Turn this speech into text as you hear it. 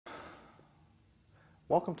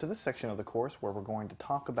Welcome to this section of the course where we're going to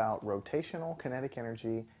talk about rotational kinetic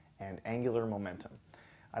energy and angular momentum.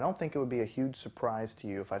 I don't think it would be a huge surprise to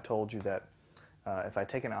you if I told you that if I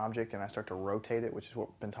take an object and I start to rotate it, which is what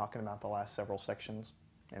we've been talking about the last several sections,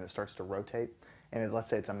 and it starts to rotate, and let's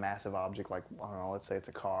say it's a massive object like, I don't know, let's say it's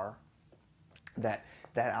a car, that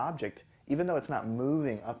object, even though it's not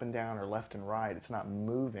moving up and down or left and right, it's not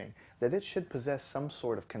moving, that it should possess some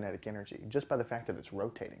sort of kinetic energy just by the fact that it's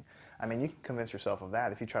rotating. I mean, you can convince yourself of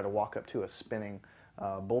that if you try to walk up to a spinning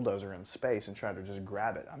bulldozer in space and try to just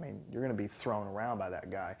grab it. I mean, you're going to be thrown around by that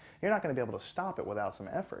guy. You're not going to be able to stop it without some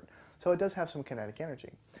effort. So it does have some kinetic energy.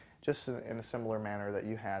 Just in a similar manner that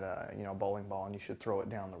you had a bowling ball and you should throw it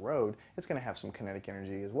down the road, it's going to have some kinetic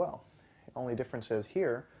energy as well. The only difference is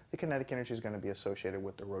here, the kinetic energy is going to be associated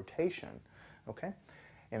with the rotation. Okay?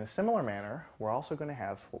 In a similar manner, we're also going to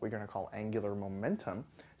have what we're going to call angular momentum,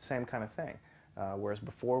 same kind of thing. Whereas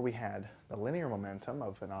before we had the linear momentum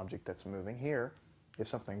of an object that's moving, here, if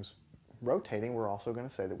something's rotating, we're also going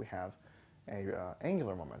to say that we have a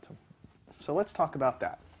angular momentum. So let's talk about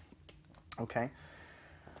that. Okay?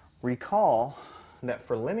 Recall that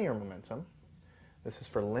for linear momentum, this is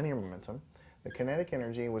for linear momentum, the kinetic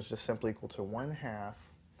energy was just simply equal to 1/2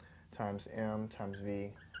 times m times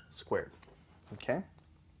v squared. Okay?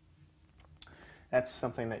 That's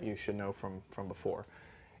something that you should know from before.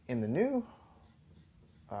 In the new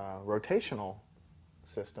rotational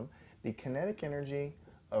system, the kinetic energy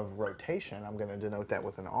of rotation, I'm going to denote that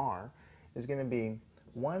with an R, is going to be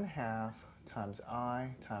 1/2 times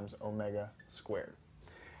I times omega squared.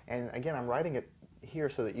 And again, I'm writing it here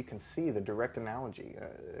so that you can see the direct analogy.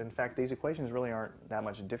 In fact, these equations really aren't that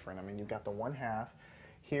much different. I mean, you've got the 1/2,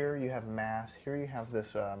 here you have mass, here you have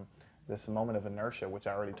this this moment of inertia, which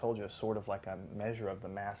I already told you is sort of like a measure of the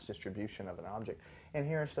mass distribution of an object. And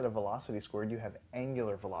here, instead of velocity squared, you have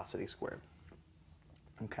angular velocity squared.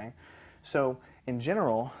 Okay? So, in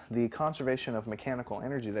general, the conservation of mechanical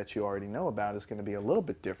energy that you already know about is going to be a little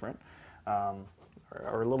bit different,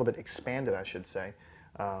 or a little bit expanded, I should say.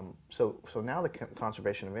 So now the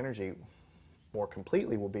conservation of energy more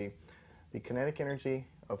completely will be the kinetic energy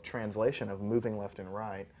of translation of moving left and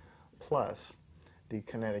right plus the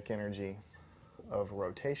kinetic energy of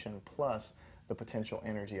rotation plus the potential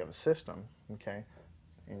energy of a system, okay,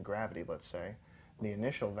 in gravity, let's say. The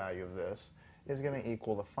initial value of this is going to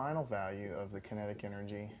equal the final value of the kinetic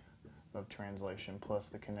energy of translation plus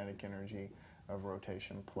the kinetic energy of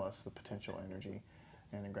rotation plus the potential energy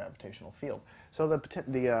in a gravitational field. So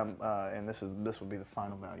and this would be the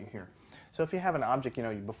final value here. So if you have an object,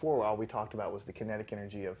 before all we talked about was the kinetic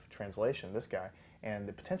energy of translation, this guy, and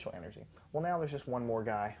the potential energy. Well, now there's just one more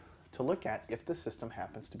guy to look at if the system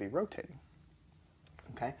happens to be rotating.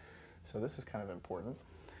 Okay, so this is kind of important.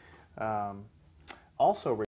 Also